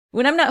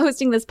When I'm not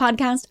hosting this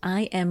podcast,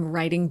 I am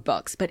writing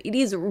books, but it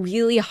is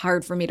really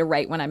hard for me to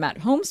write when I'm at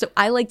home, so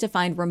I like to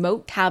find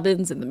remote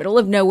cabins in the middle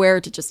of nowhere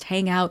to just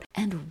hang out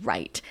and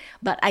write.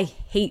 But I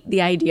hate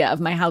the idea of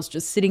my house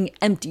just sitting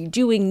empty,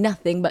 doing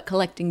nothing but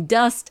collecting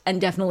dust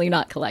and definitely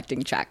not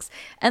collecting checks.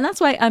 And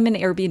that's why I'm an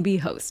Airbnb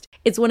host.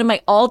 It's one of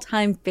my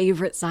all-time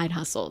favorite side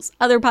hustles.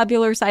 Other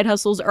popular side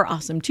hustles are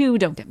awesome too,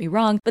 don't get me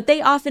wrong, but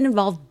they often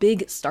involve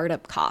big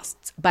startup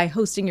costs. By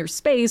hosting your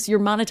space, you're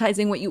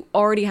monetizing what you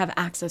already have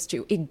access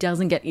to. It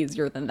doesn't get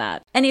easier than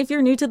that. And if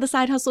you're new to the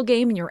side hustle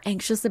game and you're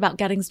anxious about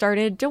getting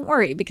started, don't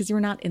worry, because you're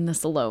not in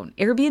this alone.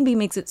 Airbnb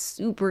makes it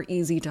super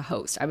easy to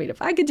host. I mean,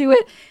 if I could do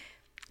it,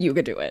 you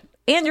could do it.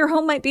 And your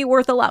home might be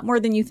worth a lot more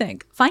than you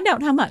think. Find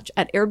out how much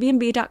at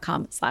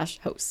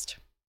airbnb.com/host.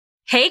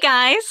 Hey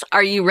guys,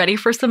 are you ready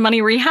for some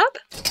money rehab?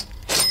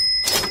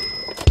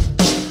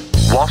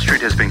 Wall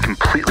Street has been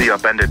completely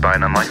upended by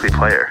an unlikely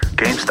player,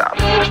 GameStop.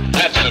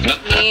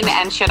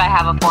 And should I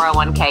have a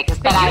 401k? Because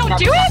then you don't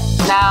do it?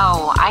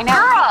 No, I know.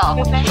 Girl!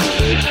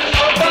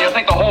 You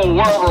think the whole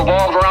world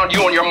revolves around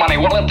you and your money?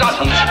 Well, it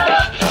doesn't.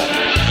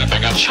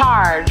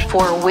 Charge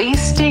for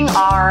wasting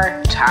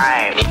our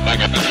time.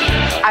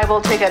 I will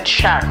take a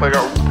check like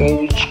a old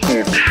school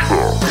check.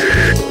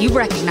 You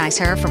recognize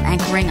her from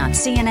anchoring on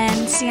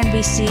CNN,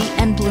 CNBC,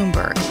 and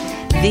Bloomberg.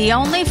 The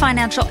only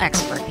financial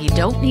expert you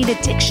don't need a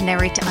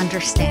dictionary to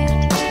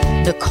understand,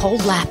 Nicole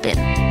Lapin.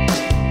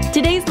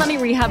 Today's Money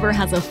Rehabber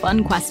has a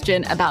fun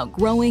question about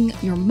growing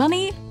your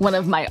money, one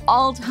of my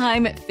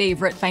all-time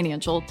favorite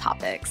financial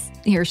topics.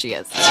 Here she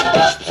is.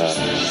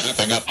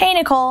 Hey,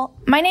 Nicole.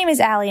 My name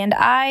is Allie, and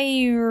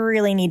I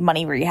really need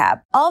money rehab.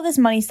 All this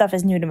money stuff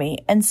is new to me,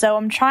 and so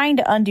I'm trying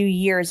to undo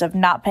years of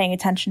not paying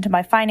attention to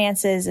my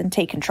finances and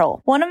take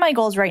control. One of my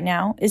goals right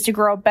now is to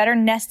grow a better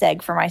nest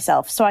egg for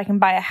myself so I can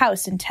buy a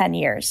house in 10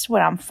 years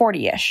when I'm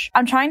 40-ish.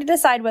 I'm trying to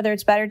decide whether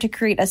it's better to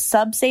create a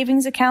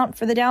sub-savings account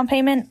for the down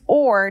payment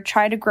or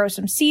try to grow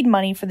some seed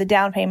money for the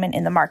down payment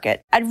in the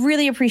market. I'd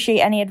really appreciate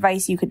any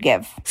advice you could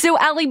give. So,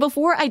 Allie,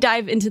 before I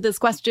dive into this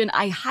question,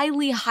 I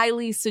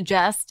highly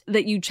suggest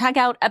that you check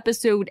out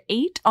episode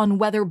 8 on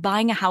whether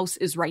buying a house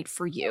is right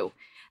for you.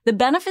 The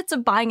benefits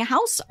of buying a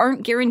house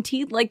aren't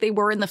guaranteed like they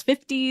were in the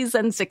 50s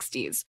and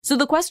 60s. So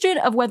the question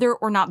of whether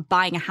or not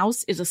buying a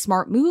house is a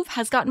smart move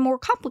has gotten more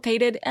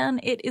complicated,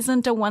 and it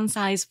isn't a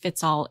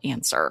one-size-fits-all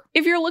answer.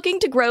 If you're looking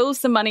to grow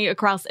some money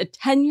across a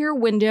 10-year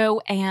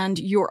window and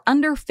you're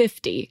under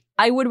 50,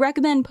 I would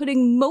recommend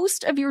putting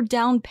most of your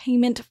down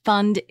payment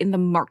fund in the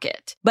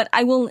market. But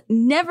I will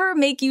never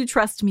make you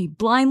trust me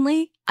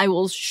blindly. I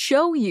will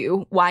show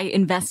you why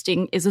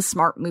investing is a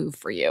smart move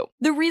for you.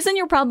 The reason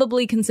you're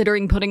probably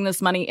considering putting this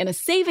money in a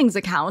savings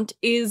account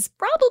is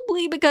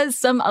probably because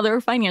some other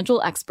financial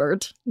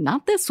expert,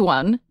 not this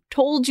one,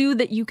 told you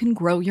that you can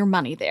grow your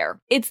money there.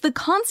 It's the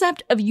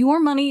concept of your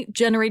money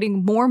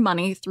generating more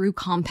money through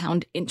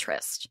compound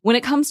interest. When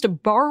it comes to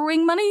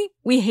borrowing money,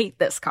 we hate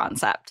this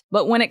concept.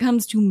 But when it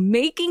comes to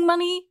making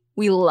money,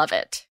 we love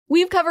it.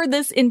 We've covered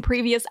this in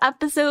previous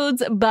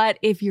episodes, but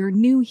if you're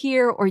new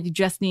here or you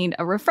just need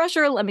a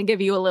refresher, let me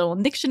give you a little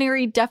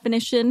dictionary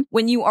definition.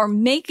 When you are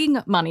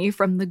making money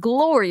from the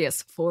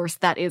glorious force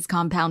that is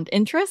compound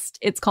interest,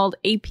 it's called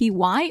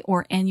APY,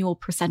 or annual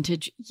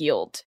percentage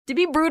yield. To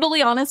be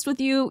brutally honest with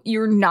you,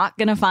 you're not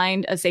going to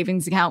find a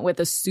savings account with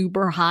a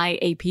super high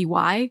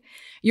APY.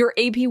 Your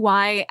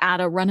APY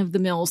at a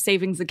run-of-the-mill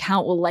savings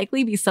account will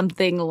likely be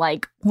something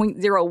like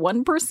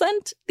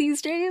 0.01%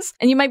 these days.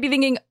 And you might be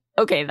thinking,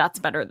 okay, that's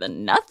better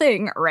than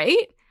nothing,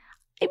 right?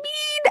 I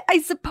mean, I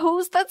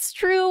suppose that's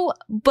true,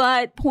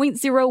 but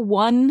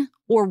 0.01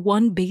 or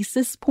 1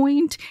 basis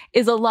point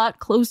is a lot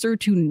closer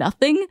to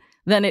nothing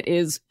than it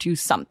is to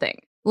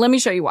something. Let me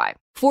show you why.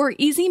 For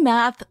easy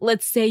math,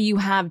 let's say you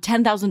have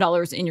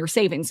 $10,000 in your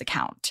savings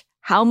account.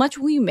 How much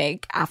will you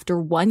make after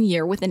 1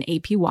 year with an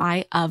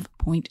APY of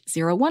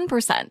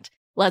 0.01%?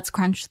 Let's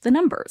crunch the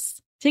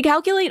numbers. To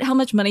calculate how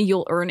much money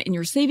you'll earn in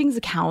your savings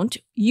account,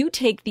 you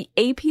take the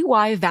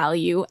APY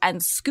value and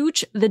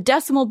scooch the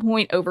decimal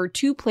point over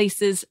 2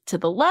 places to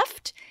the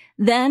left.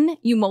 Then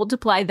you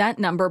multiply that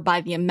number by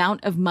the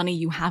amount of money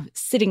you have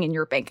sitting in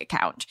your bank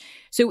account.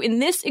 So in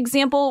this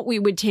example, we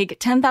would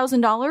take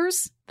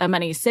 $10,000, the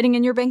money sitting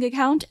in your bank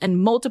account,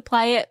 and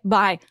multiply it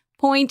by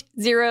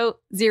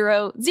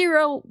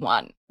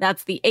 0.0001.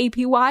 That's the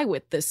APY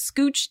with the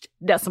scooched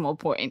decimal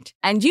point.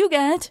 And you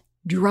get,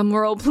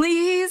 drumroll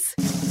please,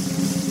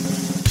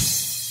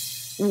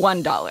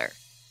 $1.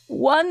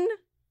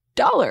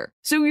 $1.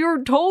 So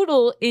your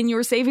total in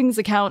your savings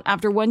account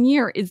after 1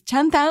 year is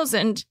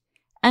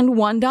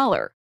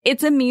 $10,001.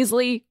 It's a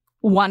measly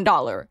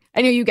 $1.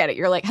 I know you get it.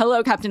 You're like,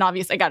 hello, Captain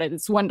Obvious. I got it.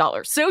 It's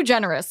 $1. So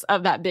generous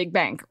of that big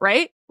bank,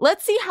 right?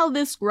 Let's see how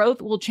this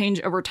growth will change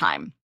over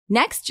time.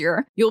 Next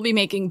year, you'll be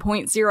making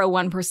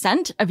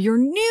 0.01% of your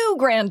new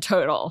grand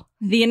total,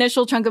 the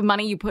initial chunk of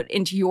money you put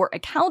into your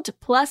account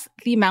plus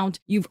the amount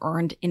you've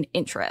earned in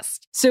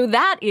interest. So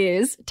that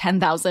is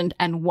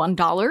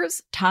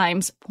 $10,001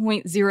 times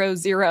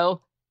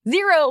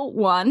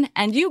 0.0001,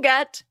 and you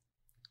get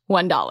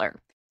 $1.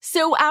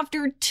 So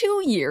after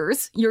 2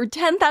 years, your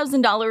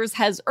 $10,000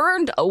 has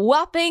earned a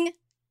whopping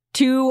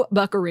 2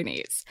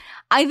 buckaroonies.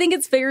 I think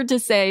it's fair to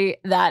say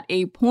that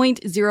a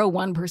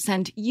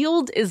 0.01%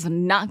 yield is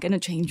not going to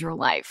change your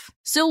life.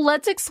 So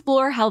let's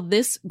explore how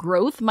this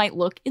growth might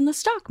look in the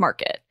stock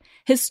market.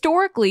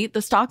 Historically,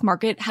 the stock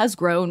market has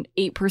grown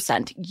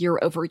 8% year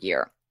over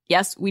year.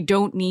 Yes, we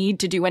don't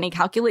need to do any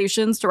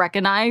calculations to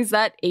recognize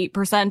that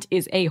 8%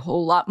 is a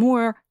whole lot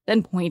more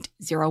than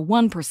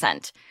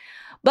 0.01%.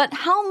 But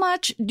how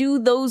much do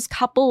those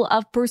couple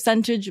of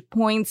percentage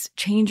points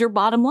change your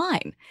bottom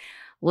line?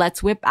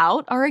 Let's whip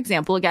out our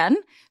example again.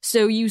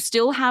 So you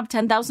still have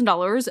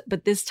 $10,000,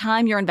 but this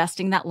time you're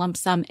investing that lump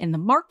sum in the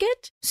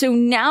market. So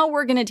now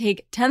we're going to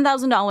take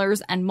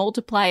 $10,000 and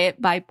multiply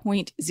it by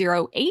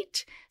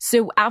 0.08.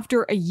 So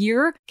after a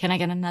year, can I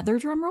get another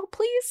drum roll,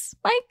 please,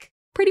 Mike?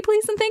 Pretty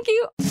please and thank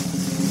you.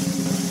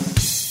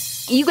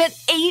 You get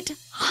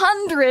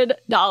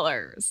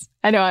 $800.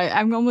 I know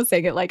I'm almost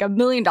saying it like $1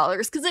 million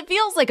because it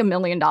feels like $1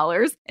 million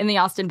in the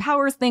Austin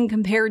Powers thing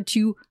compared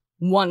to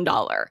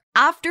 $1.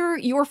 After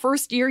your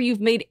first year, you've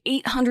made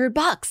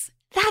 $800.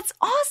 That's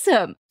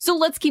awesome. So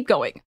let's keep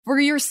going. For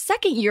your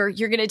second year,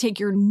 you're going to take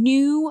your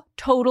new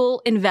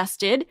total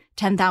invested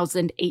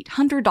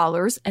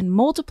 $10,800 and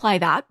multiply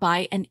that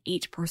by an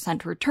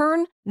 8%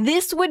 return.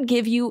 This would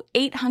give you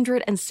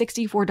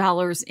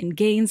 $864 in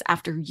gains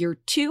after year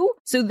 2.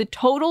 So the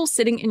total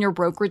sitting in your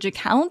brokerage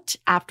account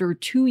after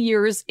 2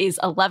 years is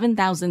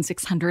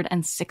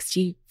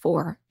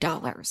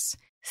 $11,664.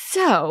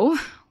 So,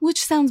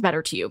 which sounds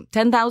better to you?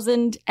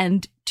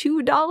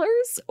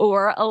 $10,002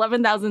 or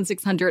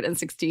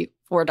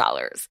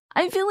 $11,664?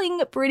 I'm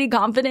feeling pretty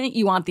confident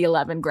you want the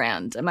 11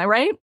 grand. Am I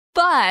right?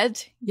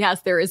 But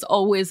yes, there is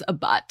always a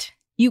but.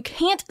 You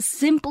can't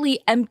simply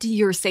empty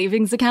your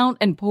savings account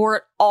and pour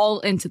it all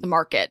into the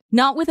market,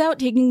 not without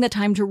taking the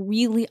time to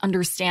really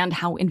understand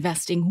how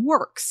investing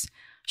works.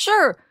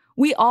 Sure,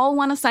 we all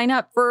want to sign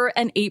up for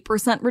an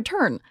 8%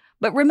 return.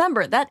 But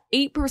remember, that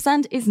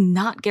 8% is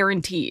not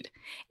guaranteed.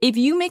 If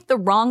you make the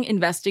wrong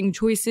investing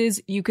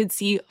choices, you could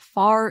see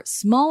far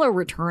smaller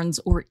returns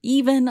or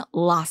even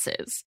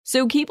losses.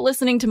 So keep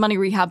listening to Money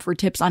Rehab for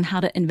tips on how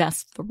to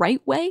invest the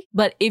right way.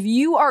 But if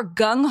you are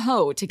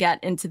gung-ho to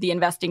get into the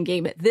investing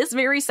game this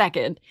very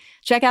second,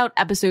 check out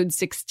episode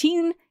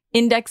 16,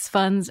 Index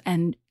Funds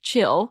and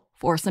Chill,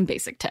 for some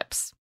basic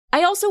tips.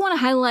 I also want to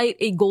highlight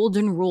a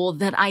golden rule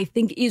that I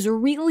think is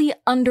really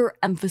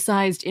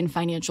underemphasized in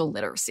financial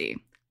literacy.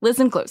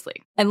 Listen closely.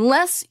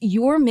 Unless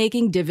you're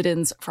making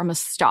dividends from a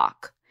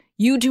stock,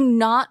 you do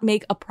not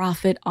make a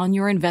profit on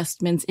your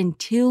investments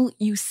until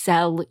you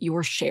sell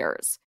your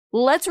shares.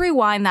 Let's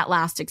rewind that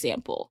last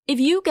example. If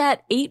you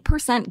get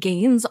 8%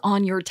 gains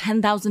on your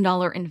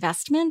 $10,000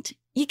 investment,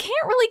 you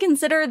can't really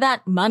consider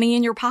that money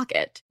in your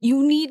pocket.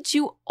 You need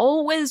to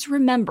always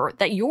remember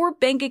that your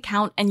bank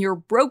account and your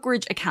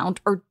brokerage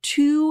account are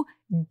two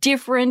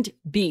different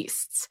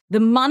beasts.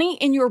 The money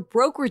in your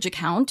brokerage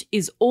account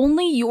is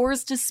only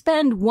yours to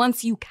spend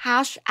once you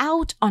cash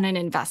out on an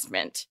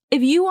investment.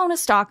 If you own a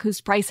stock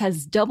whose price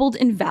has doubled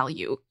in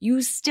value,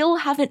 you still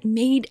haven't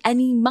made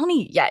any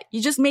money yet.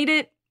 You just made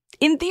it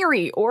in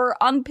theory or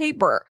on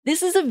paper.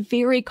 This is a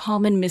very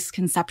common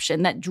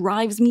misconception that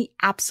drives me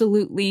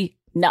absolutely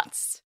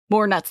nuts.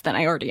 More nuts than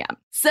I already am.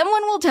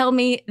 Someone will tell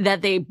me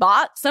that they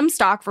bought some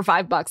stock for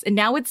 $5 and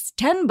now it's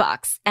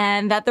 $10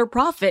 and that their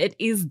profit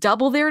is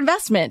double their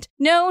investment.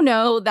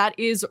 No, that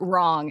is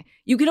wrong.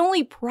 You can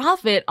only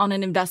profit on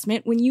an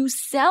investment when you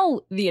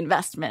sell the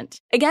investment.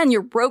 Again,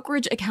 your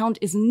brokerage account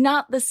is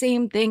not the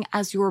same thing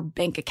as your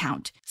bank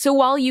account. So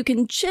while you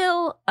can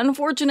chill,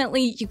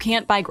 unfortunately, you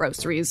can't buy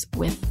groceries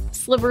with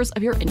slivers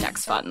of your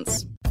index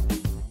funds.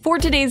 For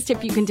today's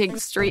tip, you can take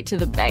straight to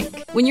the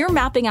bank. When you're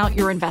mapping out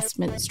your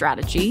investment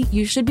strategy,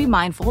 you should be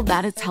mindful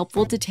that it's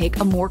helpful to take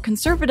a more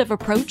conservative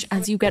approach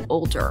as you get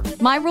older.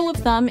 My rule of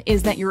thumb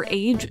is that your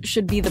age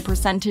should be the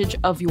percentage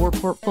of your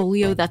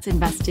portfolio that's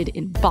invested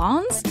in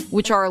bonds,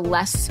 which are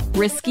less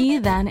risky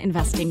than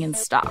investing in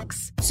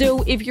stocks.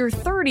 So if you're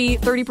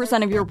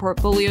 30% of your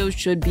portfolio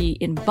should be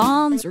in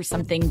bonds or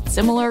something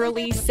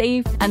similarly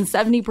safe, and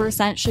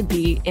 70% should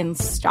be in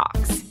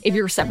stocks. If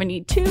you're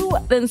 72,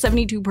 then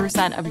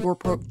 72% of your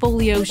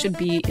portfolio should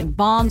be in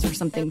bonds or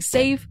something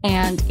safe,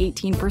 and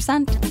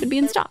 18% should be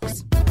in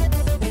stocks.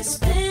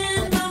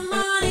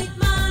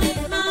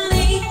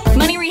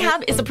 Money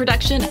Rehab is a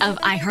production of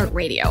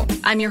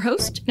iHeartRadio. I'm your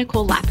host,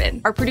 Nicole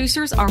Lappin. Our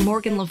producers are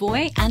Morgan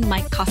Lavoie and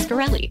Mike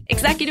Coscarelli.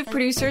 Executive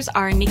producers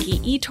are Nikki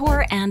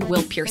Etor and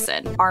Will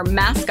Pearson. Our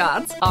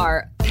mascots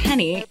are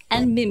Penny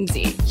and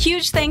Mimsy.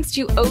 Huge thanks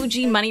to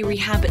OG Money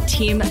Rehab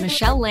team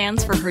Michelle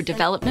Lands for her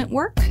development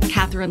work,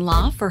 Catherine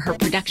Law for her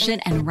production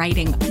and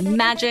writing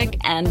magic,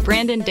 and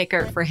Brandon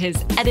Dickert for his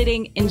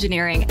editing,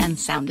 engineering, and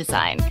sound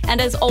design.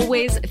 And as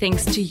always,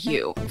 thanks to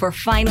you for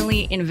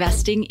finally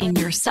investing in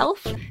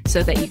yourself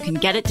so that you can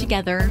get it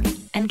together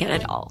and get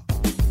it all.